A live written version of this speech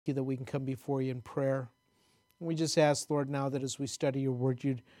you that we can come before you in prayer. And we just ask, Lord, now that as we study your word,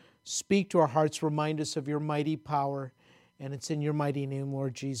 you'd speak to our hearts, remind us of your mighty power. And it's in your mighty name,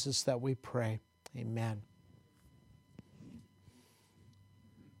 Lord Jesus, that we pray. Amen.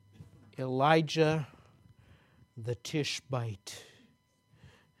 Elijah the Tishbite.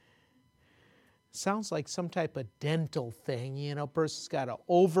 Sounds like some type of dental thing. You know, a person's got an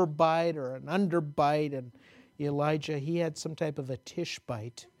overbite or an underbite, and Elijah, he had some type of a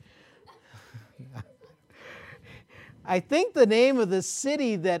Tishbite. I think the name of the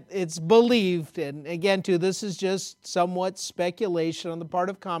city that it's believed, and again, too, this is just somewhat speculation on the part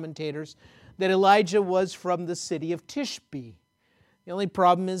of commentators, that Elijah was from the city of Tishbe. The only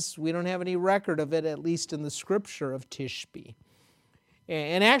problem is we don't have any record of it, at least in the scripture, of Tishbe.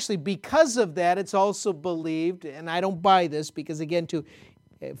 And actually, because of that, it's also believed, and I don't buy this because, again, too,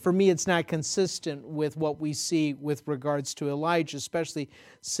 for me, it's not consistent with what we see with regards to Elijah, especially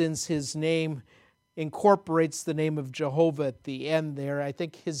since his name incorporates the name of Jehovah at the end there. I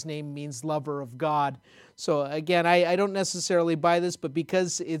think his name means lover of God. So again, I don't necessarily buy this, but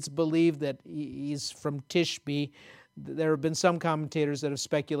because it's believed that he's from Tishbe, there have been some commentators that have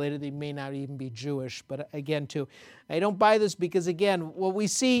speculated he may not even be Jewish. But again, too, I don't buy this because, again, what we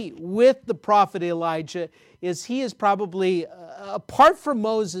see with the prophet Elijah is he is probably, apart from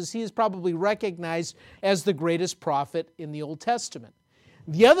Moses, he is probably recognized as the greatest prophet in the Old Testament.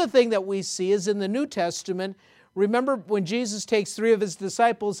 The other thing that we see is in the New Testament, remember when Jesus takes 3 of his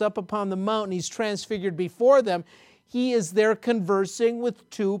disciples up upon the mountain, he's transfigured before them, he is there conversing with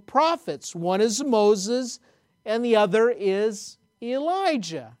 2 prophets. One is Moses, and the other is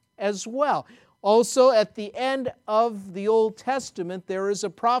Elijah as well. Also, at the end of the Old Testament, there is a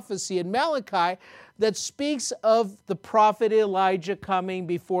prophecy in Malachi that speaks of the prophet Elijah coming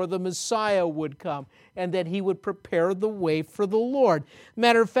before the Messiah would come, and that he would prepare the way for the Lord.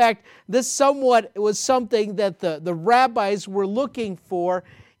 Matter of fact, this somewhat was something that the rabbis were looking for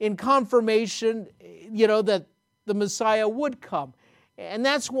in confirmation, that the Messiah would come. And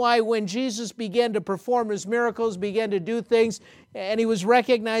that's why when Jesus began to perform his miracles, began to do things, and he was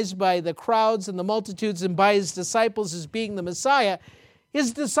recognized by the crowds and the multitudes and by his disciples as being the Messiah,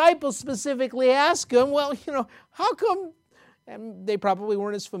 his disciples specifically asked him, well, how come, and they probably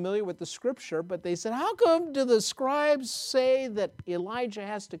weren't as familiar with the scripture, but they said, how come do the scribes say that Elijah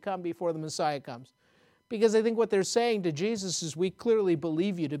has to come before the Messiah comes? Because I think what they're saying to Jesus is, we clearly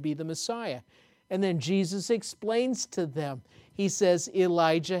believe you to be the Messiah. And then Jesus explains to them, he says,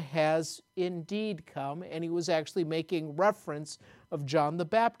 Elijah has indeed come, and he was actually making reference of John the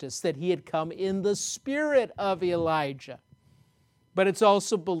Baptist, that he had come in the spirit of Elijah. But it's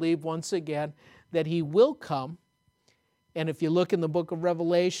also believed, once again, that he will come. And if you look in the book of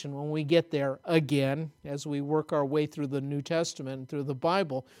Revelation, when we get there again, as we work our way through the New Testament and through the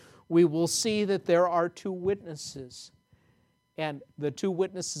Bible, we will see that there are 2 witnesses. And the 2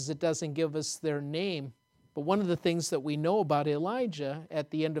 witnesses, it doesn't give us their name. But one of the things that we know about Elijah at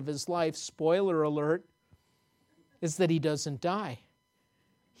the end of his life, spoiler alert, is that he doesn't die.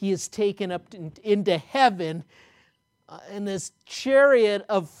 He is taken up into heaven in this chariot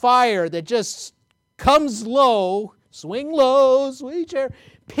of fire that just comes low, swing low, sweet chariot,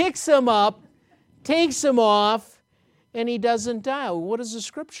 picks him up, takes him off, and he doesn't die. What does the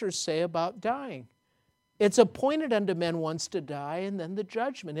scripture say about dying? It's appointed unto men once to die, and then the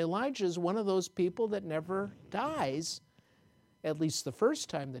judgment. Elijah is one of those people that never dies, at least the first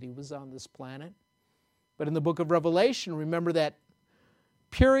time that he was on this planet. But in the book of Revelation, remember that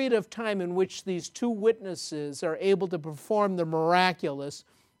period of time in which these 2 witnesses are able to perform the miraculous.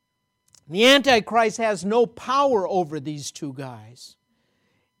 The Antichrist has no power over these 2 guys.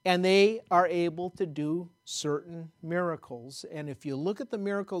 And they are able to do certain miracles. And if you look at the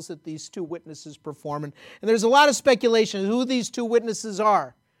miracles that these 2 witnesses perform, and there's a lot of speculation who these 2 witnesses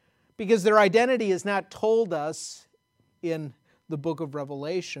are, because their identity is not told us in the book of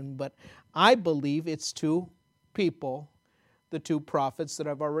Revelation, but I believe it's 2 people, the 2 prophets that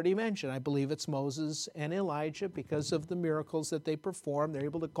I've already mentioned. I believe it's Moses and Elijah because of the miracles that they perform. They're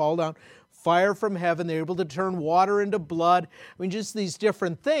able to call down fire from heaven. They're able to turn water into blood. I mean, just these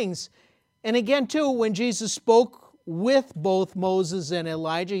different things. And again, too, when Jesus spoke with both Moses and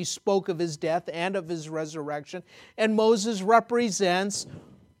Elijah, he spoke of his death and of his resurrection. And Moses represents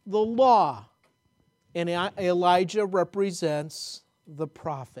the law, and Elijah represents the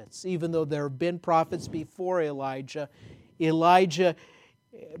prophets. Even though there have been prophets before Elijah,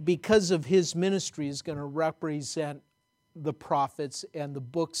 because of his ministry, is going to represent the prophets and the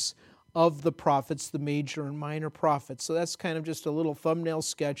books of the prophets, the major and minor prophets. So that's kind of just a little thumbnail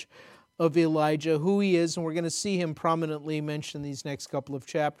sketch of Elijah, who he is, and we're going to see him prominently mentioned in these next couple of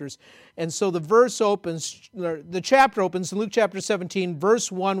chapters. And so the chapter opens in Luke chapter 17,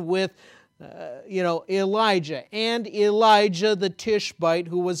 verse 1 with Elijah. And Elijah the Tishbite,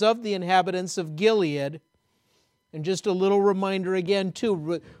 who was of the inhabitants of Gilead. And just a little reminder again,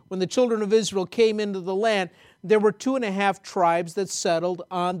 too, when the children of Israel came into the land, there were 2.5 tribes that settled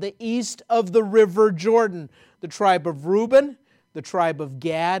on the east of the river Jordan. The tribe of Reuben, the tribe of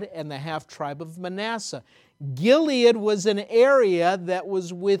Gad, and the half-tribe of Manasseh. Gilead was an area that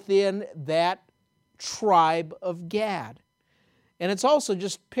was within that tribe of Gad. And it's also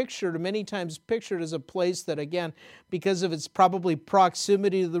just many times pictured as a place that, again, because of its probably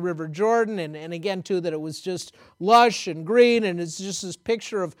proximity to the River Jordan, and again, too, that it was just lush and green, and it's just this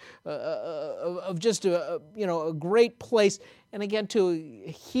picture of just a great place. And again, too,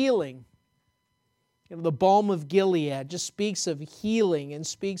 healing. The balm of Gilead just speaks of healing and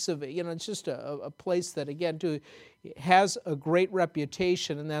speaks of, it's just a place that, again, too, has a great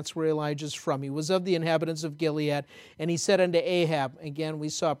reputation, and that's where Elijah's from. He was of the inhabitants of Gilead, and he said unto Ahab, again, we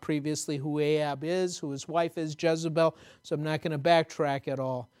saw previously who Ahab is, who his wife is, Jezebel, so I'm not going to backtrack at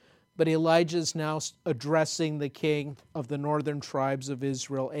all. But Elijah is now addressing the king of the northern tribes of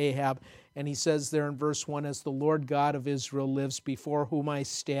Israel, Ahab, and he says there in verse 1, as the Lord God of Israel lives before whom I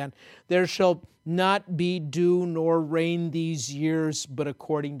stand, there shall not be dew nor rain these years, but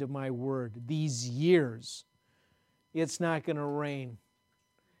according to my word. These years, it's not going to rain.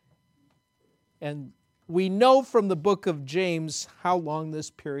 And we know from the book of James how long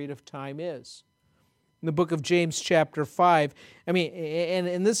this period of time is. In the book of James chapter 5,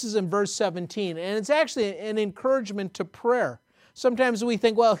 and this is in verse 17, and it's actually an encouragement to prayer. Sometimes we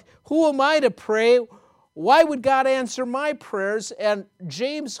think, well, who am I to pray? Why would God answer my prayers? And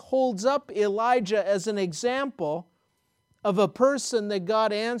James holds up Elijah as an example of a person that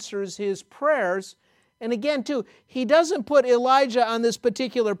God answers his prayers. And again, too, he doesn't put Elijah on this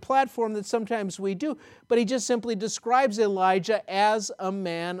particular platform that sometimes we do, but he just simply describes Elijah as a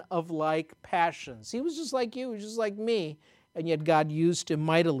man of like passions. He was just like you, he was just like me, and yet God used him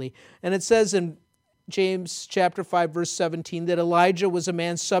mightily. And it says in James chapter 5, verse 17, that Elijah was a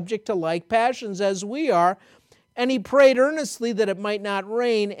man subject to like passions as we are, and he prayed earnestly that it might not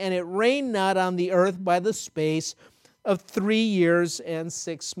rain, and it rained not on the earth by the space of 3 years and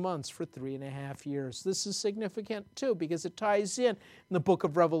 6 months, for 3.5 years. This is significant too, because it ties in the book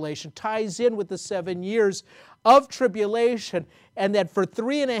of Revelation, ties in with the 7 years of tribulation, and that for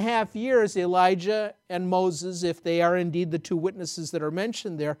 3.5 years Elijah and Moses, if they are indeed the two witnesses that are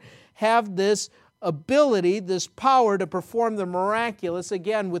mentioned there, have this ability, this power to perform the miraculous,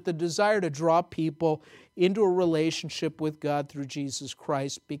 again, with the desire to draw people into a relationship with God through Jesus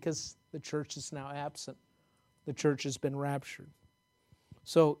Christ, because the church is now absent. The church has been raptured.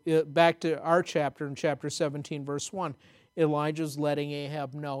 So back to our chapter, in chapter 17, verse 1, Elijah's letting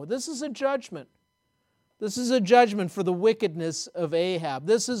Ahab know. This is a judgment. This is a judgment for the wickedness of Ahab.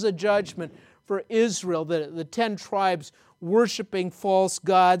 This is a judgment for Israel, the 10 tribes worshiping false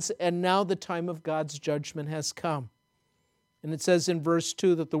gods, and now the time of God's judgment has come. And it says in verse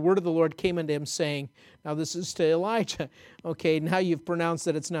 2 that the word of the Lord came unto him, saying, now this is to Elijah. Okay, now you've pronounced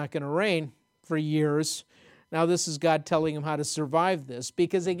that it's not going to rain for years. Now this is God telling him how to survive this,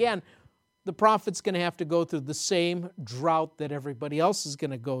 because again, the prophet's going to have to go through the same drought that everybody else is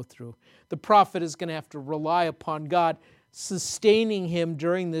going to go through. The prophet is going to have to rely upon God sustaining him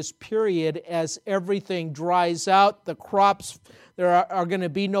during this period as everything dries out. The crops, there are going to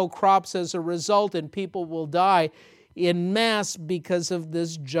be no crops as a result, and people will die in mass because of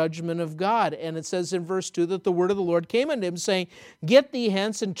this judgment of God. And it says in verse 2 that the word of the Lord came unto him, saying, get thee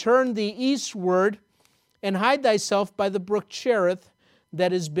hence and turn thee eastward, and hide thyself by the brook Cherith,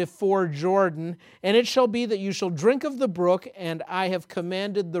 that is before Jordan, and it shall be that you shall drink of the brook, and I have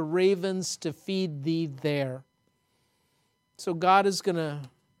commanded the ravens to feed thee there. So God is going to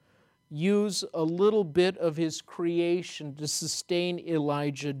use a little bit of his creation to sustain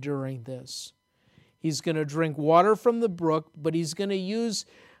Elijah during this. He's going to drink water from the brook, but he's going to use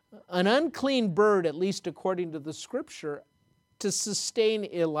an unclean bird, at least according to the scripture, to sustain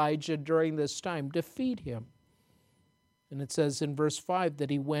Elijah during this time, to feed him. And it says in verse 5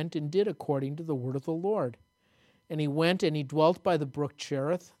 that he went and did according to the word of the Lord. And he went and he dwelt by the brook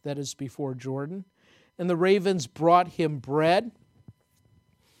Cherith, that is before Jordan. And the ravens brought him bread.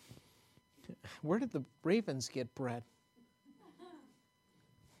 Where did the ravens get bread?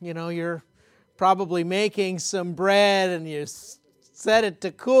 You know, you're probably making some bread and you set it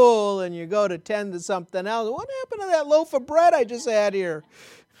to cool and you go to tend to something else. What happened to that loaf of bread I just had here?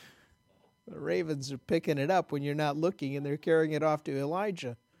 The ravens are picking it up when you're not looking, and they're carrying it off to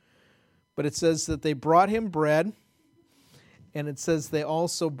Elijah. But it says that they brought him bread, and it says they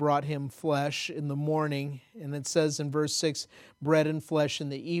also brought him flesh in the morning. And it says in verse 6, bread and flesh in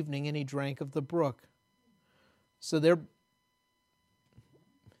the evening, and he drank of the brook. So they're,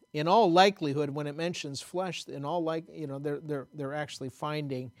 in all likelihood, when it mentions flesh, in all they're actually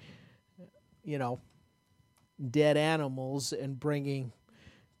finding, dead animals and bringing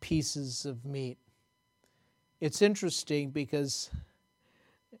pieces of meat. It's interesting because,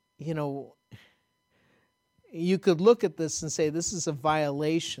 you could look at this and say this is a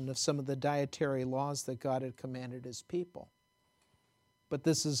violation of some of the dietary laws that God had commanded his people. But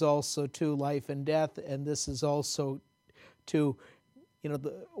this is also to life and death, and this is also to,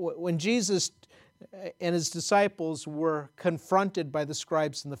 when Jesus and his disciples were confronted by the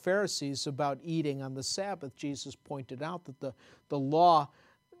scribes and the Pharisees about eating on the Sabbath, Jesus pointed out that the law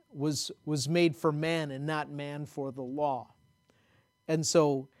was made for man and not man for the law. And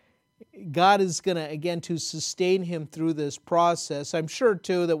so God is going to, again, to sustain him through this process. I'm sure,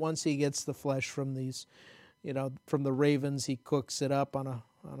 too, that once he gets the flesh from these, from the ravens, he cooks it up on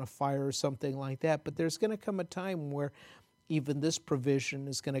a fire or something like that. But there's going to come a time where even this provision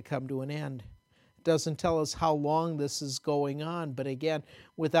is going to come to an end. It doesn't tell us how long this is going on, but again,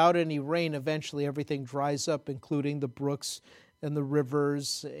 without any rain, eventually everything dries up, including the brooks and the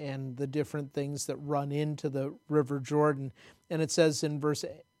rivers and the different things that run into the River Jordan. And it says in verse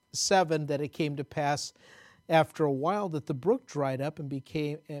 7 that it came to pass after a while that the brook dried up and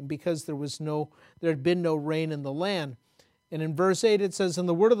because there had been no rain in the land. And in verse 8 it says, and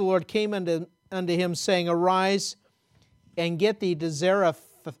the word of the Lord came unto him, saying, arise and get thee to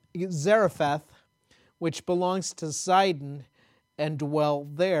Zarephath, which belongs to Sidon, and dwell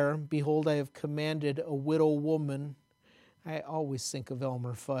there. Behold, I have commanded a widow woman. I always think of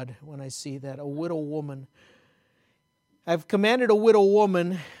Elmer Fudd when I see that, a widow woman. I've commanded a widow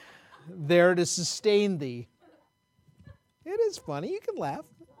woman there to sustain thee. It is funny. You can laugh.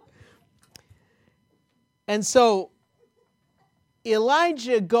 And so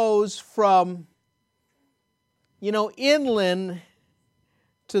Elijah goes from, inland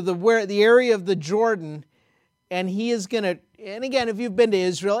to the area of the Jordan, and he is going to, and again, if you've been to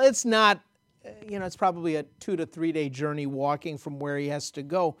Israel, it's not, it's probably a 2 to 3 day journey walking from where he has to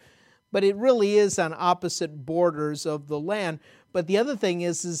go. But it really is on opposite borders of the land. But the other thing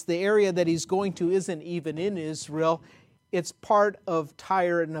is the area that he's going to isn't even in Israel. It's part of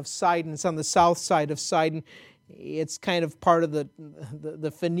Tyre and of Sidon. It's on the south side of Sidon. It's kind of part of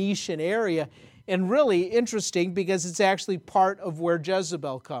the Phoenician area. And really interesting because it's actually part of where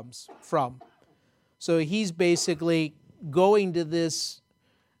Jezebel comes from. So he's basically going to this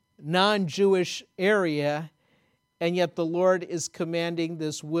non-Jewish area, and yet the Lord is commanding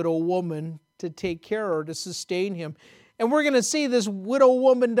this widow woman to take care of, to sustain him. And we're going to see this widow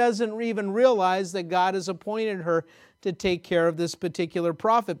woman doesn't even realize that God has appointed her to take care of this particular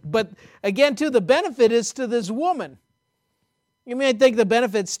prophet. But again, too, the benefit is to this woman. You may think the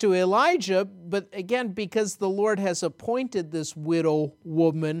benefit's to Elijah, but again, because the Lord has appointed this widow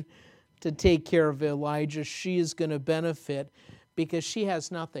woman to take care of Elijah, she is going to benefit because she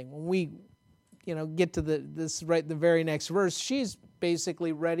has nothing. When we get to this right in the very next verse, she's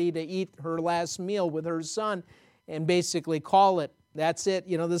basically ready to eat her last meal with her son and basically call it. That's it.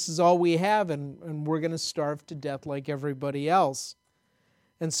 This is all we have, and we're going to starve to death like everybody else.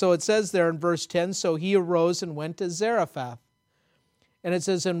 And so it says there in verse 10, so he arose and went to Zarephath. And it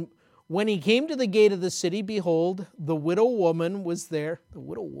says, and when he came to the gate of the city, behold, the widow woman was there. The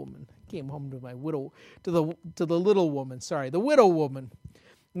widow woman. I came home to my widow, to the little woman. Sorry, the widow woman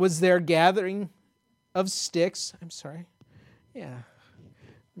was there gathering of sticks. I'm sorry. Yeah.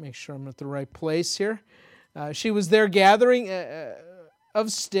 Make sure I'm at the right place here. She was there gathering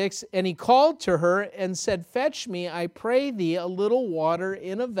of sticks, and he called to her and said, fetch me, I pray thee, a little water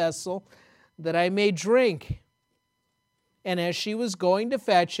in a vessel that I may drink. And as she was going to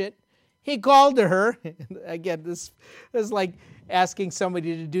fetch it, he called to her. Again, this is like asking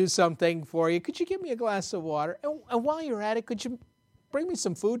somebody to do something for you. Could you give me a glass of water? And while you're at it, could you bring me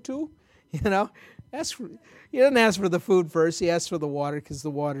some food too? He didn't ask for the food first. He asked for the water because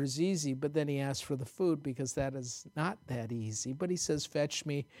the water is easy. But then he asked for the food because that is not that easy. But he says, fetch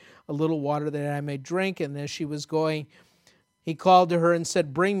me a little water that I may drink. And as she was going, he called to her and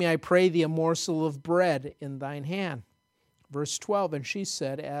said, bring me, I pray thee, a morsel of bread in thine hand. Verse 12, and she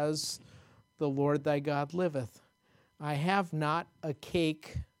said, as the Lord thy God liveth, I have not a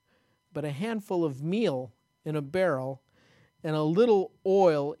cake, but a handful of meal in a barrel, and a little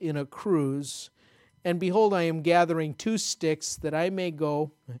oil in a cruse. And behold, I am gathering 2 sticks that I may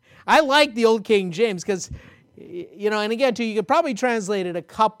go. I like the old King James because And again, too, you could probably translate it a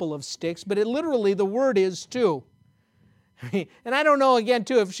couple of sticks, but it literally, the word is two. And I don't know, again,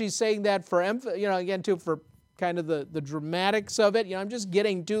 too, if she's saying that for, again, too, for kind of the dramatics of it. I'm just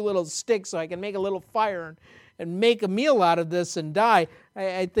getting two little sticks so I can make a little fire and make a meal out of this and die.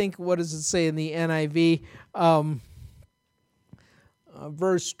 I think, what does it say in the NIV?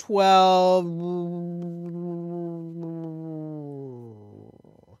 Verse 12,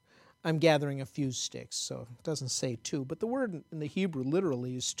 I'm gathering a few sticks, so it doesn't say two, but the word in the Hebrew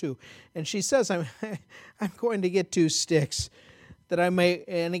literally is two. And she says, I'm going to get two sticks that I may,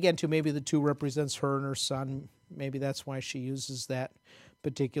 and again, too, maybe the two represents her and her son. Maybe that's why she uses that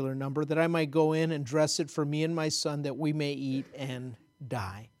particular number, that I might go in and dress it for me and my son that we may eat and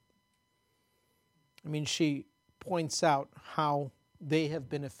die. I mean, she points out how they have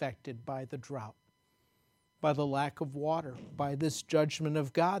been affected by the drought, by the lack of water, by this judgment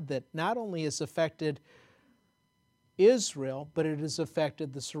of God that not only has affected Israel, but it has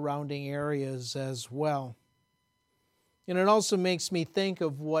affected the surrounding areas as well. And it also makes me think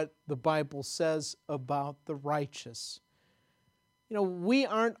of what the Bible says about the righteous. We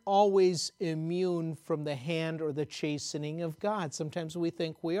aren't always immune from the hand or the chastening of God. Sometimes we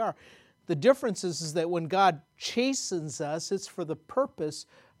think we are. The difference is that when God chastens us, it's for the purpose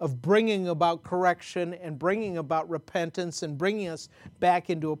of bringing about correction and bringing about repentance and bringing us back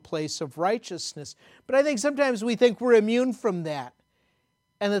into a place of righteousness. But I think sometimes we think we're immune from that.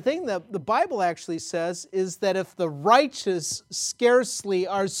 And the thing that the Bible actually says is that if the righteous scarcely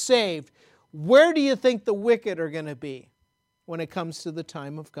are saved, where do you think the wicked are going to be when it comes to the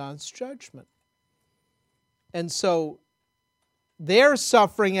time of God's judgment? And so they're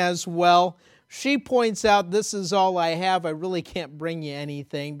suffering as well. She points out, this is all I have. I really can't bring you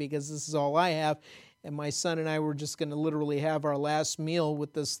anything because this is all I have. And my son and I were just going to literally have our last meal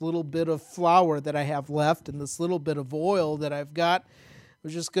with this little bit of flour that I have left and this little bit of oil that I've got. I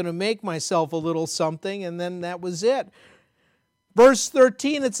was just going to make myself a little something, and then that was it. Verse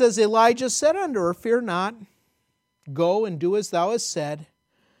 13, it says, Elijah said unto her, Fear not, go and do as thou hast said,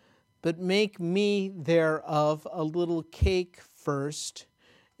 but make me thereof a little cake first,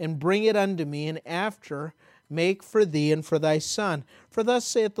 and bring it unto me, and after make for thee and for thy son. For thus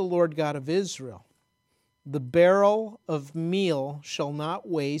saith the Lord God of Israel, The barrel of meal shall not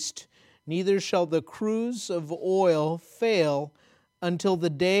waste, neither shall the cruse of oil fail, until the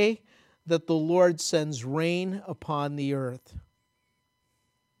day that the Lord sends rain upon the earth.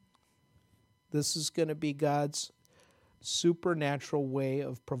 This is going to be God's supernatural way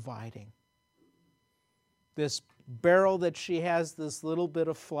of providing. This barrel that she has this little bit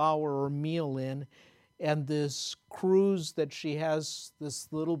of flour or meal in, and this cruse that she has this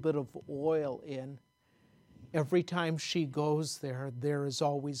little bit of oil in, every time she goes there, there is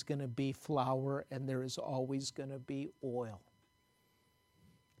always going to be flour and there is always going to be oil.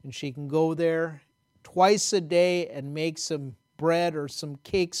 And she can go there twice a day and make some bread or some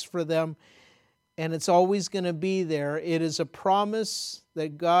cakes for them, and it's always going to be there. It is a promise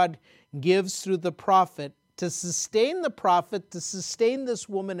that God gives through the prophet to sustain the prophet, to sustain this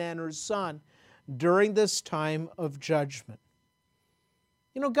woman and her son during this time of judgment.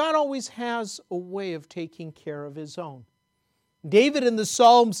 God always has a way of taking care of His own. David in the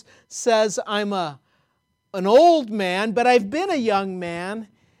Psalms says, I'm an old man, but I've been a young man.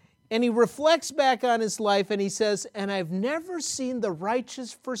 And he reflects back on his life and he says, and I've never seen the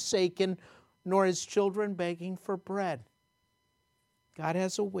righteous forsaken, nor his children begging for bread. God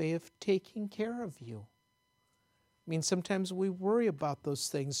has a way of taking care of you. I mean, sometimes we worry about those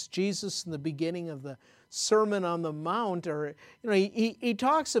things. Jesus, in the beginning of the Sermon on the Mount, or he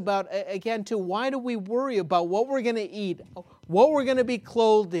talks about, again, too, why do we worry about what we're going to eat, what we're going to be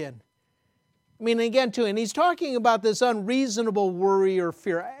clothed in? I mean, again, too, and he's talking about this unreasonable worry or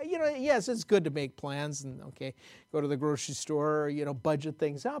fear. Yes, it's good to make plans and, go to the grocery store, budget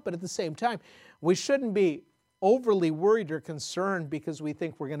things out. But at the same time, we shouldn't be overly worried or concerned because we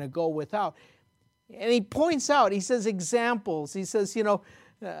think we're going to go without. And he points out, he says examples. He says, the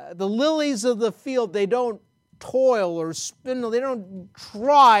lilies of the field, they don't toil or spindle. They don't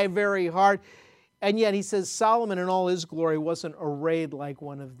try very hard. And yet he says Solomon in all his glory wasn't arrayed like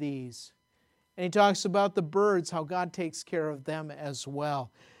one of these. And he talks about the birds, how God takes care of them as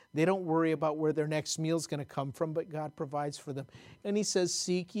well. They don't worry about where their next meal is going to come from, but God provides for them. And he says,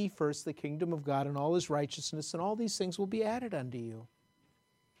 Seek ye first the kingdom of God and all His righteousness, and all these things will be added unto you.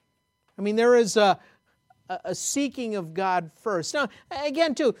 I mean, there is a seeking of God first. Now,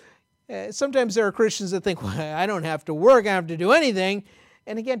 again, too, sometimes there are Christians that think, well, I don't have to work, I don't have to do anything.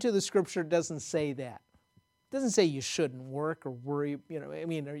 And again, too, the Scripture doesn't say that. doesn't say you shouldn't work or worry,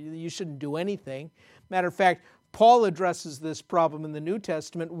 or you shouldn't do anything. Matter of fact, Paul addresses this problem in the New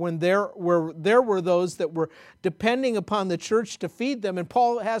Testament when there were those that were depending upon the church to feed them, and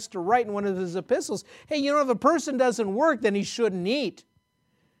Paul has to write in one of his epistles, hey, if a person doesn't work, then he shouldn't eat.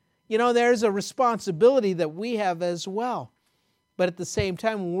 There's a responsibility that we have as well. But at the same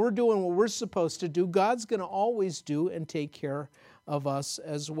time, when we're doing what we're supposed to do, God's going to always do and take care of us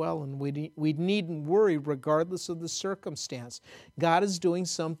as well. And we needn't worry regardless of the circumstance. God is doing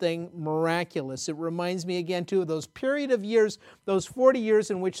something miraculous. It reminds me again, too, of those period of years, those 40 years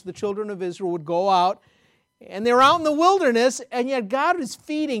in which the children of Israel would go out, and they were out in the wilderness, and yet God is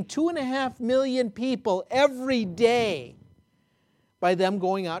feeding 2.5 million people every day by them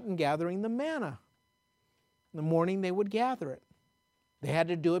going out and gathering the manna. In the morning, they would gather it. They had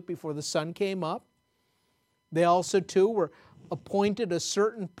to do it before the sun came up. They also, too, were appointed a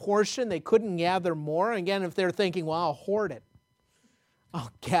certain portion. They couldn't gather more. Again, if they're thinking, well, I'll hoard it.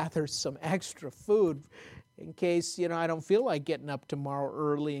 I'll gather some extra food in case, I don't feel like getting up tomorrow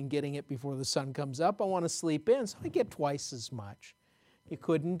early and getting it before the sun comes up. I want to sleep in, so I get twice as much. You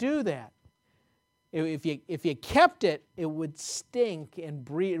couldn't do that. If you kept it, it would stink and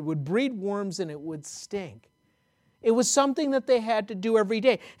breed. It would breed worms and it would stink. It was something that they had to do every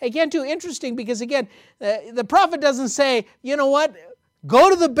day. Again, too interesting because, again, the prophet doesn't say, you know what, go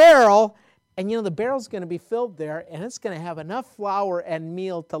to the barrel, and, the barrel's going to be filled there, and it's going to have enough flour and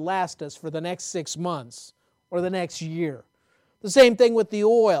meal to last us for the next 6 months or the next year. The same thing with the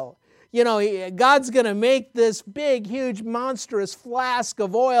oil. God's going to make this big, huge, monstrous flask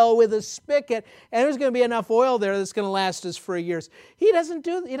of oil with a spigot, and there's going to be enough oil there that's going to last us for years. He doesn't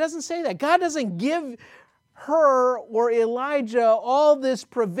say that. God doesn't give her or Elijah all this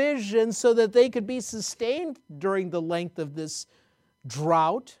provision so that they could be sustained during the length of this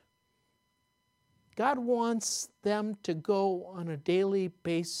drought. God wants them to go on a daily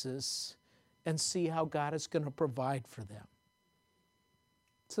basis and see how God is going to provide for them,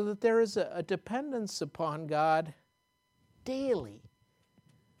 so that there is a dependence upon God daily.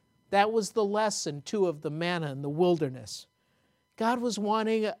 That was the lesson, too, of the manna in the wilderness. God was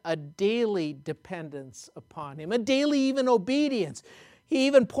wanting a daily dependence upon Him, a daily even obedience. He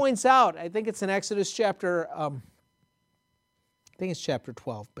even points out, I think it's in Exodus chapter, I think it's chapter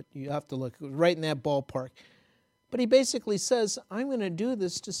 12, but you have to look right in that ballpark. But he basically says, I'm going to do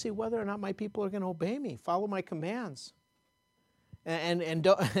this to see whether or not my people are going to obey me, follow my commands. And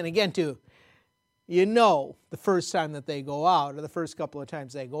again, too, the first time that they go out, or the first couple of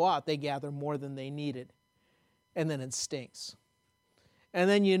times they go out, they gather more than they needed. And then it stinks. And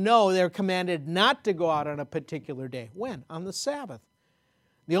then they're commanded not to go out on a particular day. When? On the Sabbath.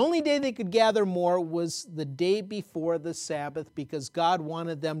 The only day they could gather more was the day before the Sabbath, because God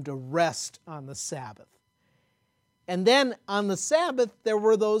wanted them to rest on the Sabbath. And then on the Sabbath, there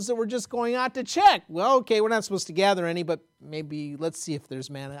were those that were just going out to check. Well, okay, we're not supposed to gather any, but maybe let's see if there's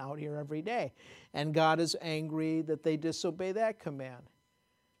manna out here every day. And God is angry that they disobey that command.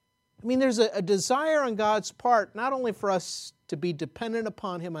 There's a desire on God's part, not only for us to be dependent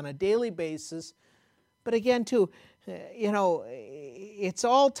upon Him on a daily basis, but again, too, it's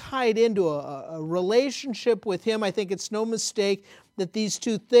all tied into a relationship with Him. I think it's no mistake that these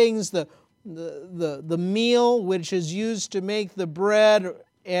two things, the meal which is used to make the bread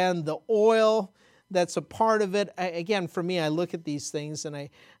and the oil that's a part of it. Again, for me, I look at these things, and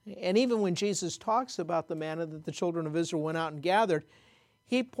even when Jesus talks about the manna that the children of Israel went out and gathered,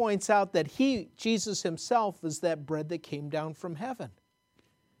 He points out that Jesus Himself, is that bread that came down from heaven.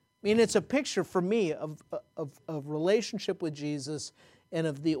 It's a picture for me of relationship with Jesus and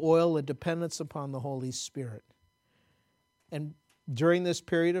of the oil, a dependence upon the Holy Spirit. And during this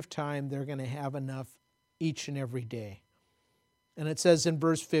period of time, they're going to have enough each and every day. And it says in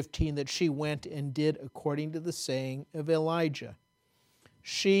verse 15 that she went and did according to the saying of Elijah.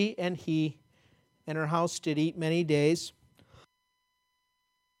 She and he and her house did eat many days.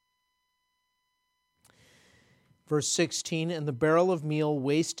 Verse 16, and the barrel of meal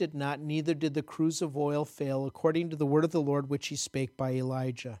wasted not, neither did the cruse of oil fail, according to the word of the Lord which He spake by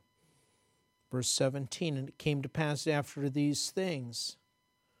Elijah. Verse 17, and it came to pass after these things.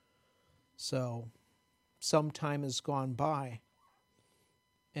 So, some time has gone by.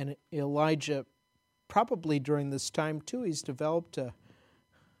 And Elijah, probably during this time too, he's developed an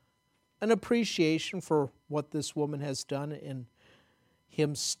appreciation for what this woman has done in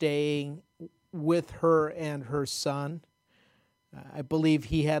him staying with her and her son. I believe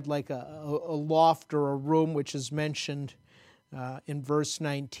he had like a loft or a room, which is mentioned in verse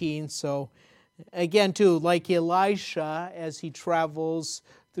 19. So again, too, like Elisha, as he travels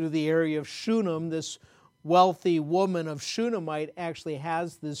through the area of Shunem, this wealthy woman of Shunammite actually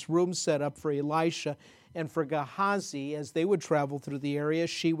has this room set up for Elisha and for Gehazi. As they would travel through the area,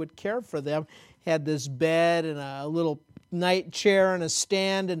 she would care for them, had this bed and a little night chair and a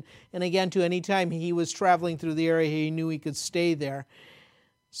stand, and again, to any time he was traveling through the area, he knew he could stay there.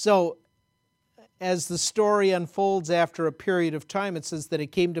 So as the story unfolds after a period of time, it says that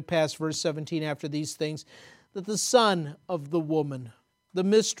it came to pass, verse 17, after these things, that the son of the woman, the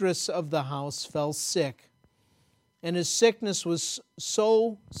mistress of the house, fell sick. And his sickness was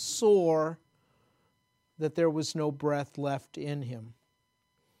so sore that there was no breath left in him.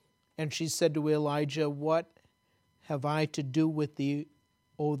 And she said to Elijah, "What have I to do with thee,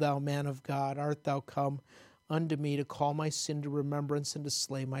 O thou man of God? Art thou come unto me to call my sin to remembrance and to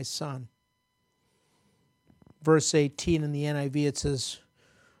slay my son?" Verse 18 in the NIV, it says,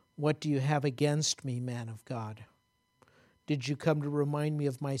 "What do you have against me, man of God? Did you come to remind me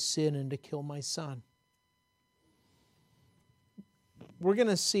of my sin and to kill my son?" We're going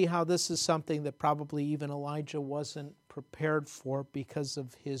to see how this is something that probably even Elijah wasn't prepared for because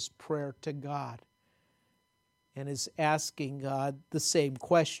of his prayer to God, and is asking God the same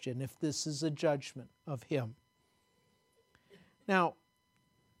question, if this is a judgment of him. Now,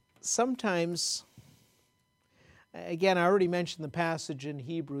 sometimes, again, I already mentioned the passage in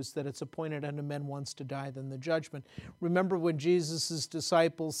Hebrews that it's appointed unto men once to die, then the judgment. Remember when Jesus'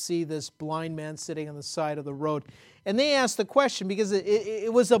 disciples see this blind man sitting on the side of the road, and they ask the question because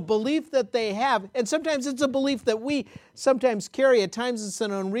it was a belief that they have, and sometimes it's a belief that we sometimes carry. At times it's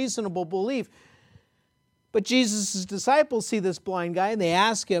an unreasonable belief. But Jesus' disciples see this blind guy, and they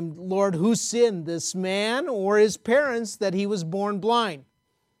ask him, "Lord, who sinned, this man or his parents, that he was born blind?"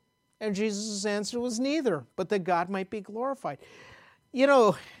 And Jesus' answer was neither, but that God might be glorified. You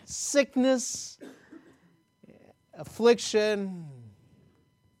know, sickness, affliction,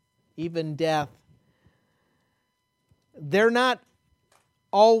 even death, they're not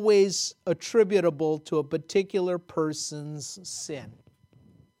always attributable to a particular person's sin.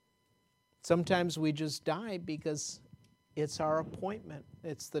 Sometimes we just die because it's our appointment.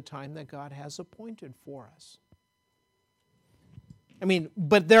 It's the time that God has appointed for us. I mean,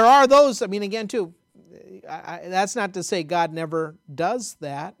 but there are those, again, too, that's not to say God never does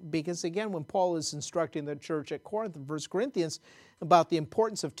that, because, again, when Paul is instructing the church at Corinth in 1 Corinthians about the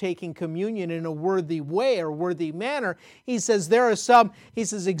importance of taking communion in a worthy way or worthy manner, he says there are some, he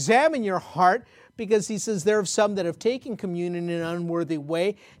says, examine your heart, because he says there are some that have taken communion in an unworthy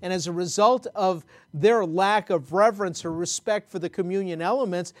way, and as a result of their lack of reverence or respect for the communion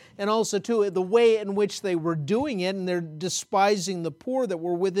elements, and also too the way in which they were doing it, and they're despising the poor that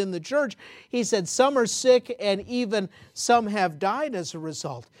were within the church, he said some are sick and even some have died as a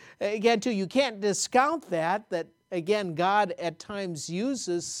result. Again, too, you can't discount that again, God at times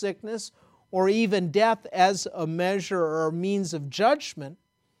uses sickness or even death as a measure or a means of judgment.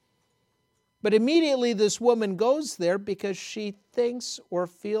 But immediately this woman goes there because she thinks or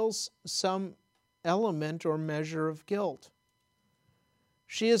feels some element or measure of guilt.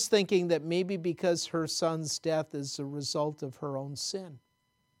 She is thinking that maybe because her son's death is a result of her own sin.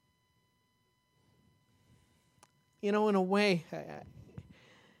 You know, in a way,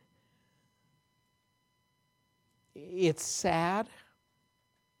 it's sad.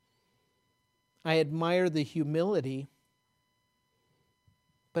 I admire the humility.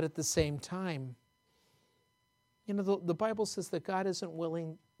 But at the same time, you know, the Bible says that God isn't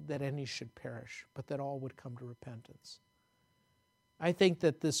willing that any should perish, but that all would come to repentance. I think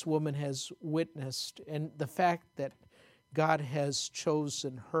that this woman has witnessed, and the fact that God has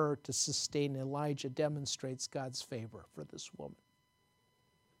chosen her to sustain Elijah demonstrates God's favor for this woman.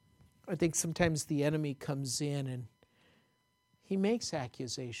 I think sometimes the enemy comes in and he makes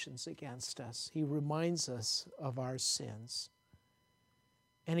accusations against us. He reminds us of our sins.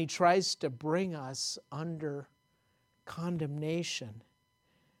 And he tries to bring us under condemnation.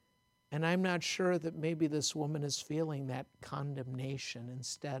 And I'm not sure that maybe this woman is feeling that condemnation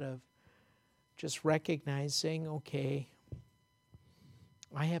instead of just recognizing, okay,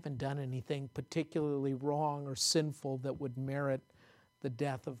 I haven't done anything particularly wrong or sinful that would merit the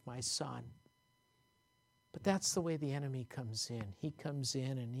death of my son. But that's the way the enemy comes in. He comes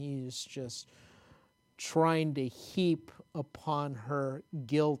in and he is just trying to heap upon her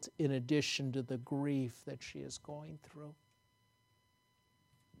guilt in addition to the grief that she is going through.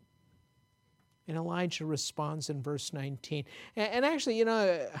 And Elijah responds in verse 19. And actually, you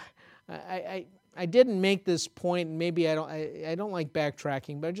know, I didn't make this point. Maybe I don't like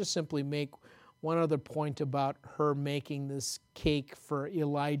backtracking, but I just simply make one other point about her making this cake for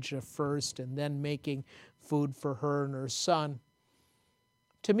Elijah first and then making food for her and her son.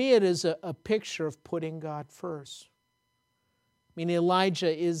 To me, it is a picture of putting God first. I mean,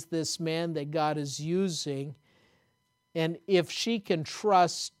 Elijah is this man that God is using, and if she can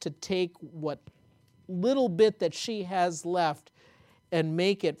trust to take what little bit that she has left and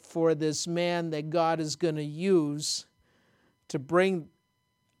make it for this man that God is going to use to bring,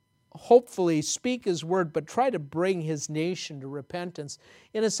 hopefully speak His word, but try to bring His nation to repentance.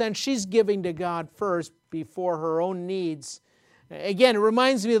 In a sense, she's giving to God first before her own needs. Again, it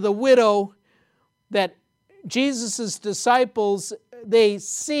reminds me of the widow that Jesus' disciples, they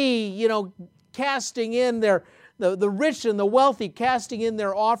see, casting in the rich and the wealthy casting in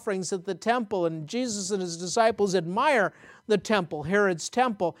their offerings at the temple, and Jesus and His disciples admire the temple, Herod's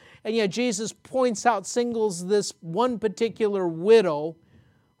temple, and yet Jesus points out, singles this one particular widow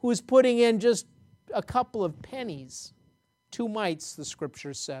who's putting in just a couple of pennies, 2 mites, the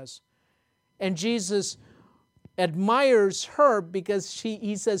Scripture says. And Jesus admires her because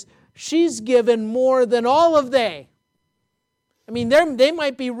he says, she's given more than all of they. I mean, they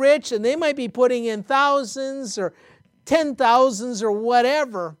might be rich and they might be putting in thousands or 10,000s or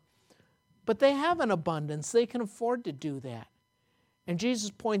whatever, but they have an abundance. They can afford to do that. And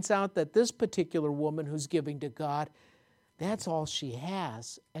Jesus points out that this particular woman who's giving to God, that's all she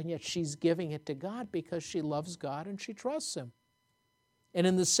has, and yet she's giving it to God because she loves God and she trusts Him. And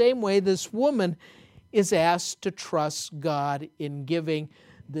in the same way, this woman is asked to trust God in giving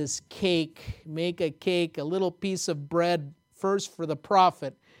this cake, make a cake, a little piece of bread first for the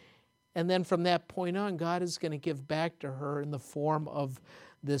prophet, and then from that point on, God is going to give back to her in the form of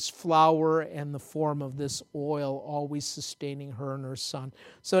this flour and the form of this oil, always sustaining her and her son.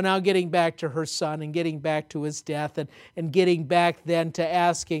 So now getting back to her son and getting back to his death and getting back then to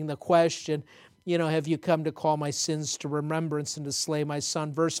asking the question, have you come to call my sins to remembrance and to slay my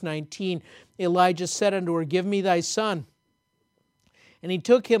son? Verse 19, Elijah said unto her, give me thy son. And he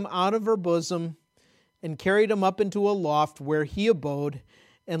took him out of her bosom and carried him up into a loft where he abode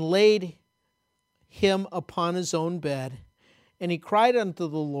and laid him upon his own bed. And he cried unto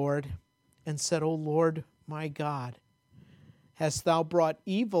the Lord and said, O Lord my God, hast thou brought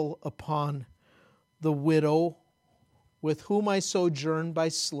evil upon the widow with whom I sojourn by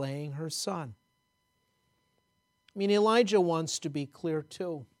slaying her son? I mean, Elijah wants to be clear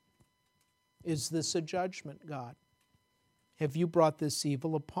too. Is this a judgment, God? Have you brought this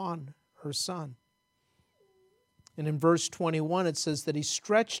evil upon her son? And in verse 21 it says that he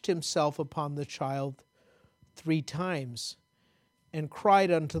stretched himself upon the child 3 times and cried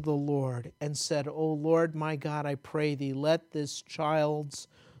unto the Lord and said, O Lord my God, I pray thee, let this child's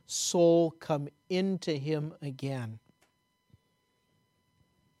soul come into him again.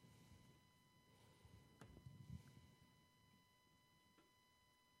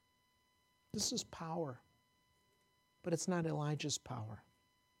 This is power, but it's not Elijah's power.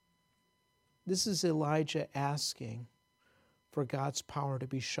 This is Elijah asking for God's power to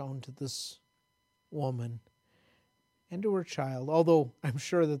be shown to this woman and to her child, although I'm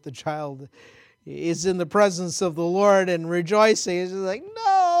sure that the child is in the presence of the Lord and rejoicing. He's just like,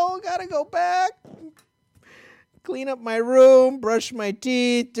 no, gotta go back, clean up my room, brush my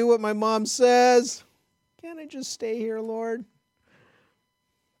teeth, do what my mom says. Can't I just stay here, Lord?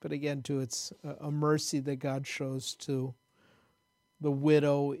 But again, too, it's a mercy that God shows to the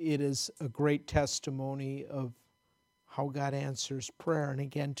widow. It is a great testimony of how God answers prayer. And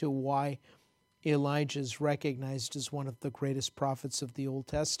again, too, why Elijah is recognized as one of the greatest prophets of the Old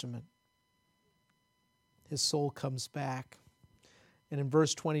Testament. His soul comes back. And in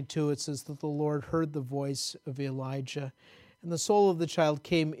verse 22, it says that the Lord heard the voice of Elijah, and the soul of the child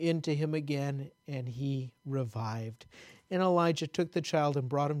came into him again, and he revived. And Elijah took the child and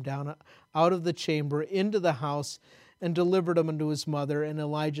brought him down out of the chamber into the house and delivered him unto his mother. And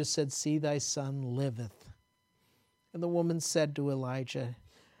Elijah said, See, thy son liveth. And the woman said to Elijah,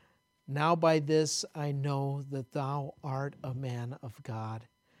 Now by this I know that thou art a man of God,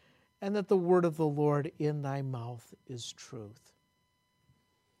 and that the word of the Lord in thy mouth is truth.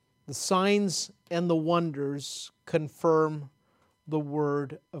 The signs and the wonders confirm the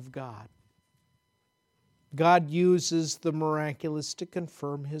word of God. God uses the miraculous to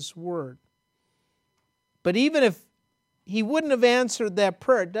confirm His word. But even if He wouldn't have answered that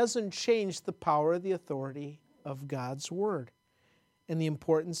prayer, it doesn't change the power, the authority of God's word and the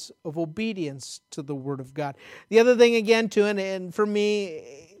importance of obedience to the word of God. The other thing, again, too, and for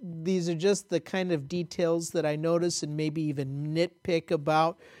me, these are just the kind of details that I notice and maybe even nitpick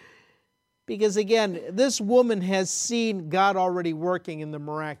about. Because again, this woman has seen God already working in the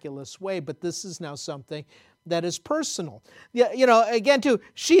miraculous way, but this is now something that is personal. Again, too,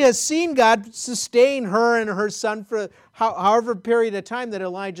 she has seen God sustain her and her son for however period of time that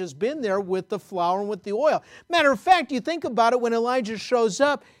Elijah's been there with the flour and with the oil. Matter of fact, you think about it, when Elijah shows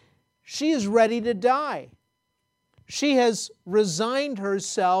up, she is ready to die. She has resigned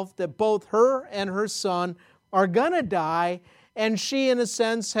herself that both her and her son are going to die, and she, in a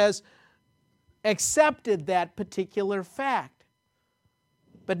sense, has accepted that particular fact.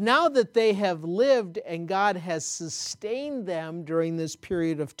 But now that they have lived and God has sustained them during this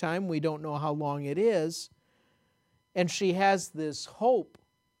period of time, we don't know how long it is, and she has this hope.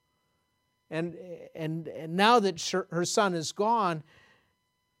 And now that her son is gone,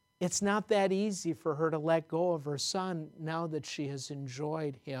 it's not that easy for her to let go of her son now that she has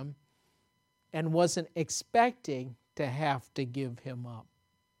enjoyed him and wasn't expecting to have to give him up.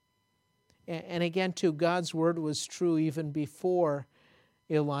 And again, too, God's word was true even before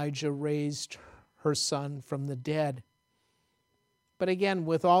Elijah raised her son from the dead. But again,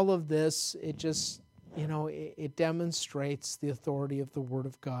 with all of this, it just, it demonstrates the authority of the Word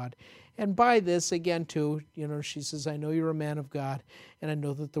of God. And by this, again, too, she says, I know you're a man of God, and I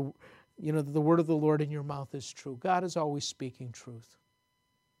know that the word of the Lord in your mouth is true. God is always speaking truth.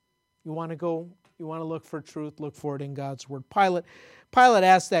 You want to look for truth, look for it in God's Word. Pilate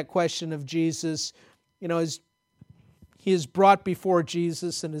asked that question of Jesus, as he is brought before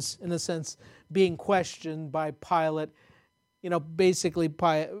Jesus and is, in a sense, being questioned by Pilate. Basically,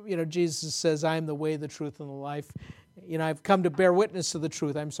 Jesus says, I am the way, the truth, and the life. I've come to bear witness to the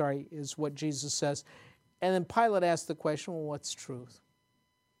truth, is what Jesus says. And then Pilate asked the question, well, what's truth?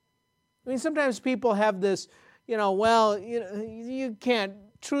 Sometimes people have this, you can't,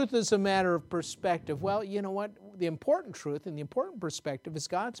 truth is a matter of perspective. Well, you know what? The important truth and the important perspective is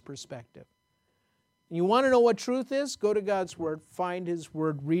God's perspective. And you want to know what truth is? Go to God's Word, find His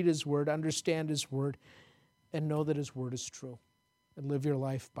Word, read His Word, understand His Word, and know that His Word is true. And live your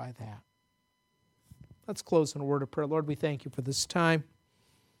life by that. Let's close in a word of prayer. Lord, we thank you for this time.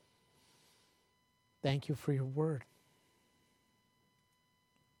 Thank you for your Word.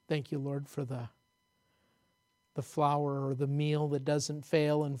 Thank you, Lord, for the flour or the meal that doesn't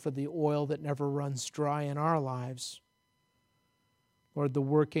fail and for the oil that never runs dry in our lives. Lord, the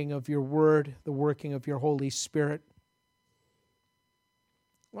working of your Word, the working of your Holy Spirit.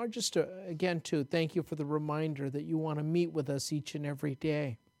 Lord, just again, too, thank you for the reminder that you want to meet with us each and every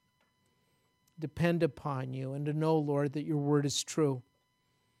day. Depend upon you and to know, Lord, that your Word is true.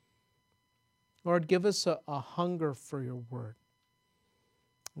 Lord, give us a hunger for your Word.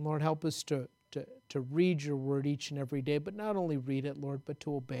 Lord, help us to read your Word each and every day, but not only read it, Lord, but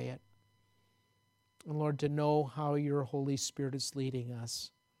to obey it. And Lord, to know how your Holy Spirit is leading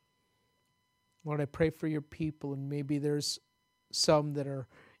us. Lord, I pray for your people, and maybe there's some that are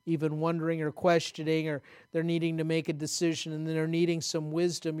even wondering or questioning, or they're needing to make a decision and they're needing some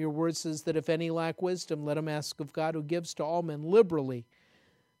wisdom. Your word says that if any lack wisdom, let him ask of God, who gives to all men liberally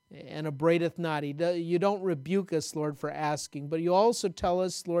and upbraideth not. You don't rebuke us, Lord, for asking, but you also tell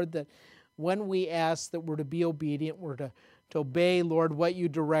us, Lord, that when we ask that we're to be obedient, we're to obey, Lord, what you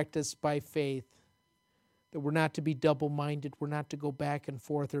direct us by faith, that we're not to be double-minded, we're not to go back and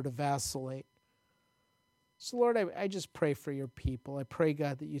forth or to vacillate. So, Lord, I just pray for your people. I pray,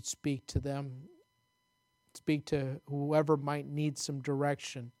 God, that you'd speak to them, speak to whoever might need some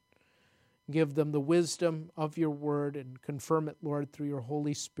direction. Give them the wisdom of your word and confirm it, Lord, through your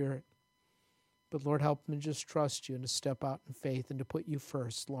Holy Spirit. But, Lord, help them to just trust you and to step out in faith and to put you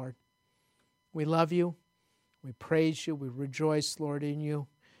first, Lord. We love you. We praise you. We rejoice, Lord, in you.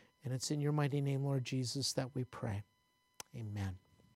 And it's in your mighty name, Lord Jesus, that we pray. Amen.